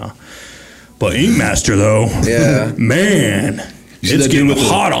 no. But Ink Master, though, man, it's getting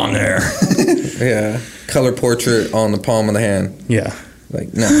hot on there. Yeah. Color portrait on the palm of the hand. Yeah.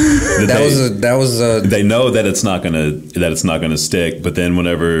 Like, no. that was they know that it's not gonna stick, but then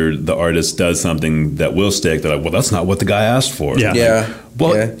whenever the artist does something that will stick, they're like, well, that's not what the guy asked for.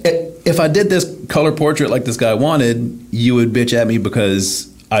 If I did this color portrait like this guy wanted, you would bitch at me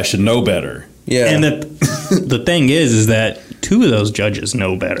because I should know better. Yeah. And the thing is that two of those judges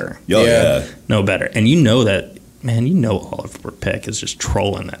know better. Know better. And you know that, man, you know Oliver Peck is just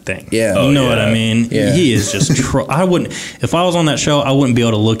trolling that thing. Yeah. You know what I mean? Yeah. He is just if I was on that show, I wouldn't be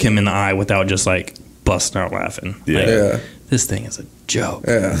able to look him in the eye without just like busting out laughing. Like, this thing is a joke.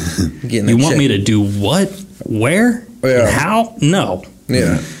 Yeah. You want me to do what? Where? Yeah. And how? No.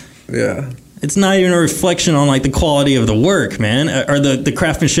 Yeah. Yeah. It's not even a reflection on like the quality of the work, man, or the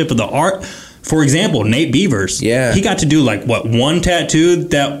craftsmanship of the art. For example, Nate Beavers. Yeah. He got to do like what, one tattoo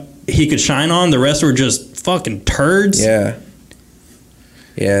that he could shine on. The rest were just fucking turds. Yeah.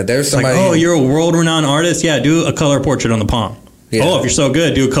 Yeah, there's somebody. Like, oh, you're a world-renowned artist? Yeah, do a color portrait on the palm. Yeah. Oh, if you're so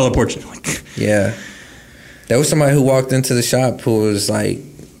good, do a color portrait. Yeah. There was somebody who walked into the shop who was like,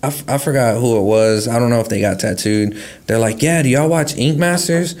 I forgot who it was. I don't know if they got tattooed. They're like, yeah, do y'all watch Ink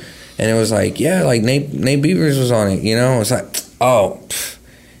Masters? And it was like, yeah, like Nate Beavers was on it, you know? It's like, oh,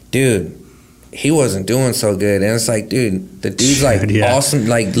 dude, he wasn't doing so good. And it's like, dude, the dude's like awesome.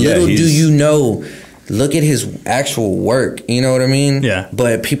 Like, little do you know, look at his actual work. You know what I mean? Yeah.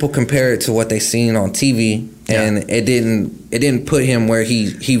 But people compare it to what they seen on TV, and it didn't put him where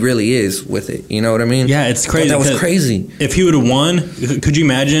he really is with it. You know what I mean? Yeah, it's crazy. That was crazy. If he would have won, could you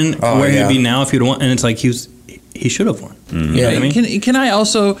imagine where he'd be now if he'd have won? And it's like he should have won. Mm-hmm. You know what I mean? Can I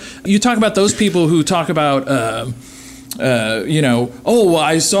also, you talk about those people who talk about you know, oh, well,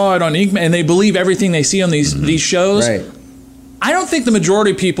 I saw it on Ink, and they believe everything they see on these shows. Right. I don't think the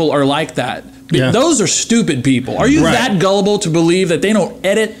majority of people are like that. Yeah. Those are stupid people. Are you that gullible to believe that they don't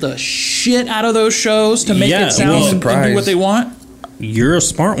edit the shit out of those shows to make it sound and do what they want? You're a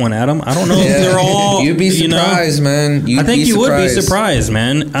smart one, Adam. I don't know if they're all. You'd be surprised, man. I think you would be surprised,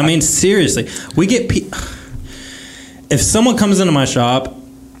 man. I mean, seriously, we get. If someone comes into my shop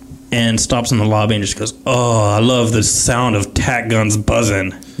and stops in the lobby and just goes, "Oh, I love the sound of tack guns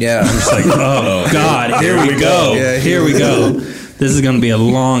buzzing." Yeah, I'm just like, "Oh God, here we go. Yeah, here we go. This is going to be a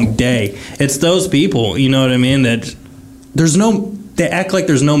long day." It's those people, you know what I mean? That they act like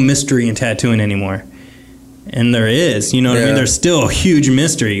there's no mystery in tattooing anymore, and there is. You know what I mean? There's still a huge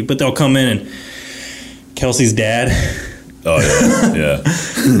mystery, but they'll come in and Kelsey's dad. Oh yeah.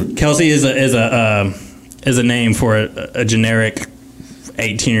 Kelsey is a name for a generic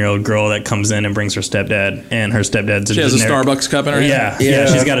 18-year-old girl that comes in and brings her stepdad, and her stepdad's she has a Starbucks cup in her hand.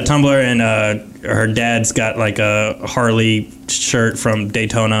 Yeah. She's got a tumbler, and her dad's got like a Harley shirt from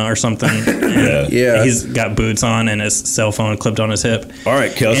Daytona or something. Yeah. He's got boots on and his cell phone clipped on his hip. All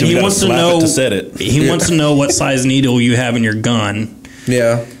right, Kelsey, and he we wants to slap know it to set it. He wants to know what size needle you have in your gun.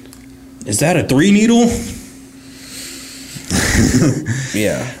 Yeah. Is that a 3 needle?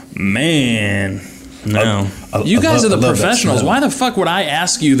 Yeah. Man. No. You guys are the professionals. Why the fuck would I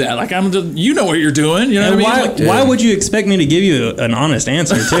ask you that? Like, you know what you're doing. You know what I mean? Why would you expect me to give you an honest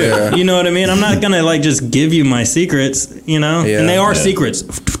answer too? You know what I mean? I'm not gonna like just give you my secrets. You know, and they are secrets.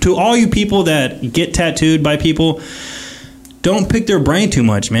 To all you people that get tattooed by people, don't pick their brain too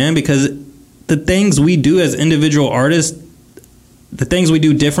much, man. Because the things we do as individual artists, the things we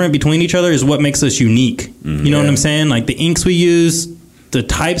do different between each other, is what makes us unique. You know what I'm saying? Like the inks we use, the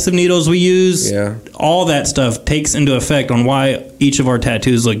types of needles we use, all that stuff takes into effect on why each of our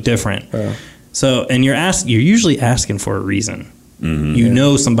tattoos look different. So, and you're usually asking for a reason. Mm-hmm. You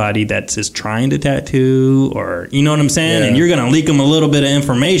know somebody that's just trying to tattoo, or you know what I'm saying, and you're gonna leak them a little bit of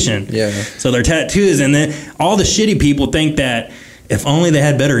information. Yeah. So their tattoos, and then all the shitty people think that if only they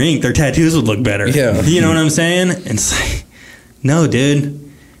had better ink, their tattoos would look better. Yeah. You know what I'm saying? And it's like, no,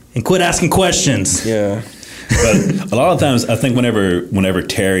 dude, and quit asking questions. Yeah. But a lot of times, I think whenever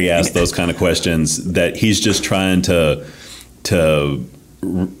Terry asks those kind of questions, that he's just trying to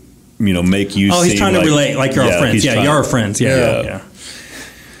make you. Oh, he's trying to relate, like you're all friends. Yeah, you're our friends. Yeah.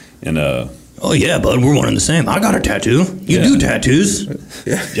 And oh yeah, bud, we're one and the same. I got a tattoo. You do tattoos.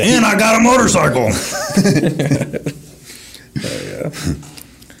 Yeah. And I got a motorcycle.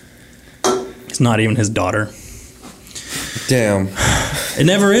 It's not even his daughter. Damn. It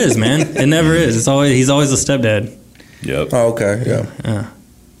never is, man. It never is. He's always a stepdad. Yep. Oh, okay. Yeah.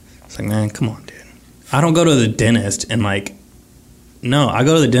 It's like, man, come on, dude. I don't go to the dentist and I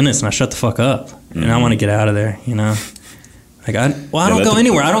go to the dentist and I shut the fuck up. And I want to get out of there, you know? Like, I don't go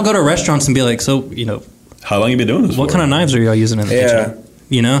anywhere. I don't go to restaurants and be like, so, you know. How long you been doing this What for? kind of knives are y'all using in the kitchen?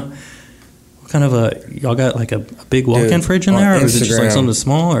 You know? What kind of y'all got like a big walk-in fridge in there? Or is it just like something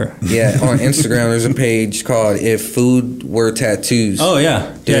small? Or? Yeah, on Instagram, there's a page called If Food Were Tattoos. Oh,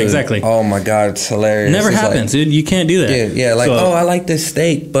 yeah. Dude, yeah, exactly. Oh, my God, it's hilarious. It never it's happens, dude. You can't do that. Yeah, like, I like this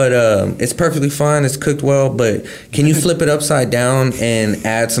steak, but it's perfectly fine. It's cooked well, but can you flip it upside down and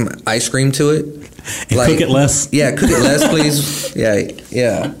add some ice cream to it? And cook it less? Yeah, cook it less, please.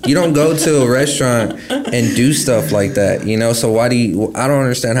 Yeah. You don't go to a restaurant and do stuff like that, you know? So I don't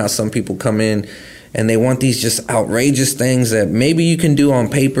understand how some people come in and they want these just outrageous things that maybe you can do on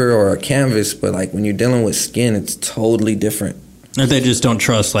paper or a canvas, but like when you're dealing with skin, it's totally different. Or they just don't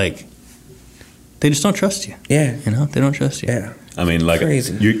trust, they just don't trust you. Yeah. You know, they don't trust you. Yeah. I mean, like,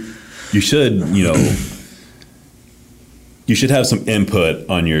 crazy. You should, you should have some input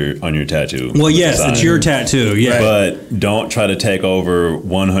on your tattoo. Well, yes, design. It's your tattoo, yeah. But don't try to take over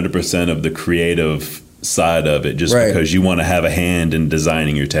 100% of the creative side of it just because you want to have a hand in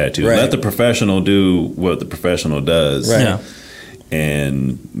designing your tattoo. Let the professional do what the professional does. Right. Yeah.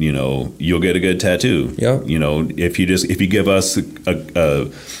 And, you'll get a good tattoo. Yep. If you give us a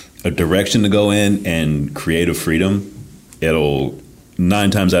direction to go in and creative freedom, it'll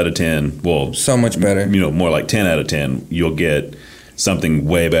 9 times out of 10, well, so much better. More like 10 out of 10, you'll get something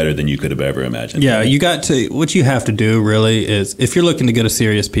way better than you could have ever imagined. Yeah, what you have to do really is, if you're looking to get a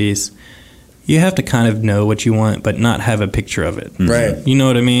serious piece, you have to kind of know what you want, but not have a picture of it. Right. You know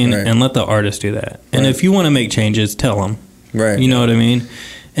what I mean? Right. And let the artist do that. And if you want to make changes, tell them. Right. You know what I mean?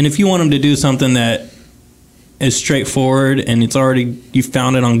 And if you want them to do something that is straightforward and it's already, you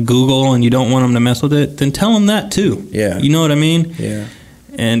found it on Google and you don't want them to mess with it, then tell them that too. Yeah. You know what I mean? Yeah.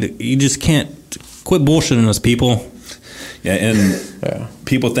 And you just can't quit bullshitting us, people. Yeah, and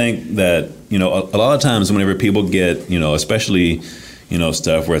people think that, a lot of times whenever people get, especially,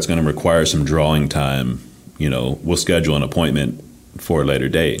 stuff where it's going to require some drawing time, we'll schedule an appointment for a later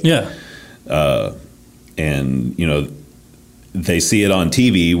date. Yeah. And, they see it on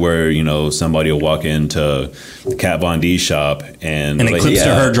TV where, somebody will walk into Kat Von D's shop and it clips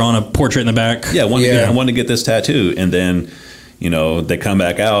to her drawing a portrait in the back. Yeah, I want to get this tattoo. And then, they come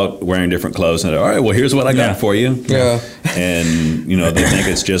back out wearing different clothes and they're, all right, well, here's what I got for you. Yeah. And, they think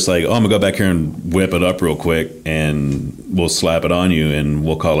it's just like, oh, I'm going to go back here and whip it up real quick and we'll slap it on you and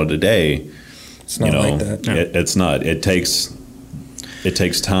we'll call it a day. It's not like that. It's not. It takes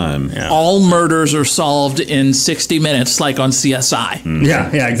time. Yeah. All murders are solved in 60 minutes, like on CSI. Mm-hmm.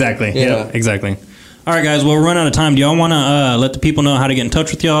 Yeah, exactly. Yeah, exactly. All right, guys. Well, we're running out of time. Do y'all want to let the people know how to get in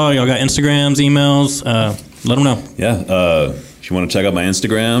touch with y'all? Y'all got Instagrams, emails? Let them know. Yeah. If you want to check out my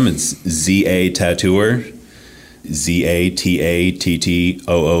Instagram, it's ZA Tattooer, ZATATTOOER.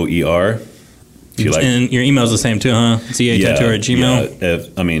 And your email's the same too, huh? ZATattooer@gmail. Yeah.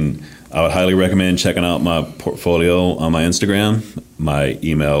 I would highly recommend checking out my portfolio on my Instagram. My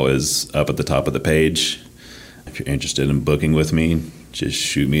email is up at the top of the page. If you're interested in booking with me, just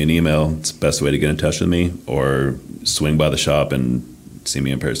shoot me an email. It's the best way to get in touch with me, or swing by the shop and see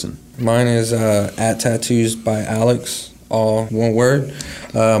me in person. Mine is at Tattoos by Alex, all one word.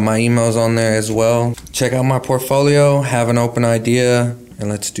 My email's on there as well. Check out my portfolio, have an open idea, and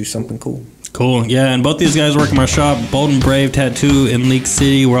let's do something cool. Cool. Yeah, and both these guys work in my shop, Bold and Brave Tattoo in Leak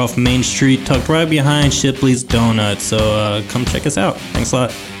City. We're off Main Street, tucked right behind Shipley's Donuts. So come check us out. Thanks a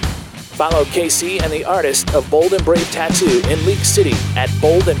lot. Follow KC and the artist of Bold and Brave Tattoo in Leak City at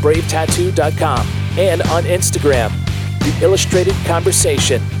boldandbravetattoo.com and on Instagram, The Illustrated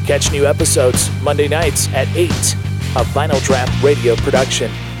Conversation. Catch new episodes Monday nights at 8, a Vinyl Draft radio production.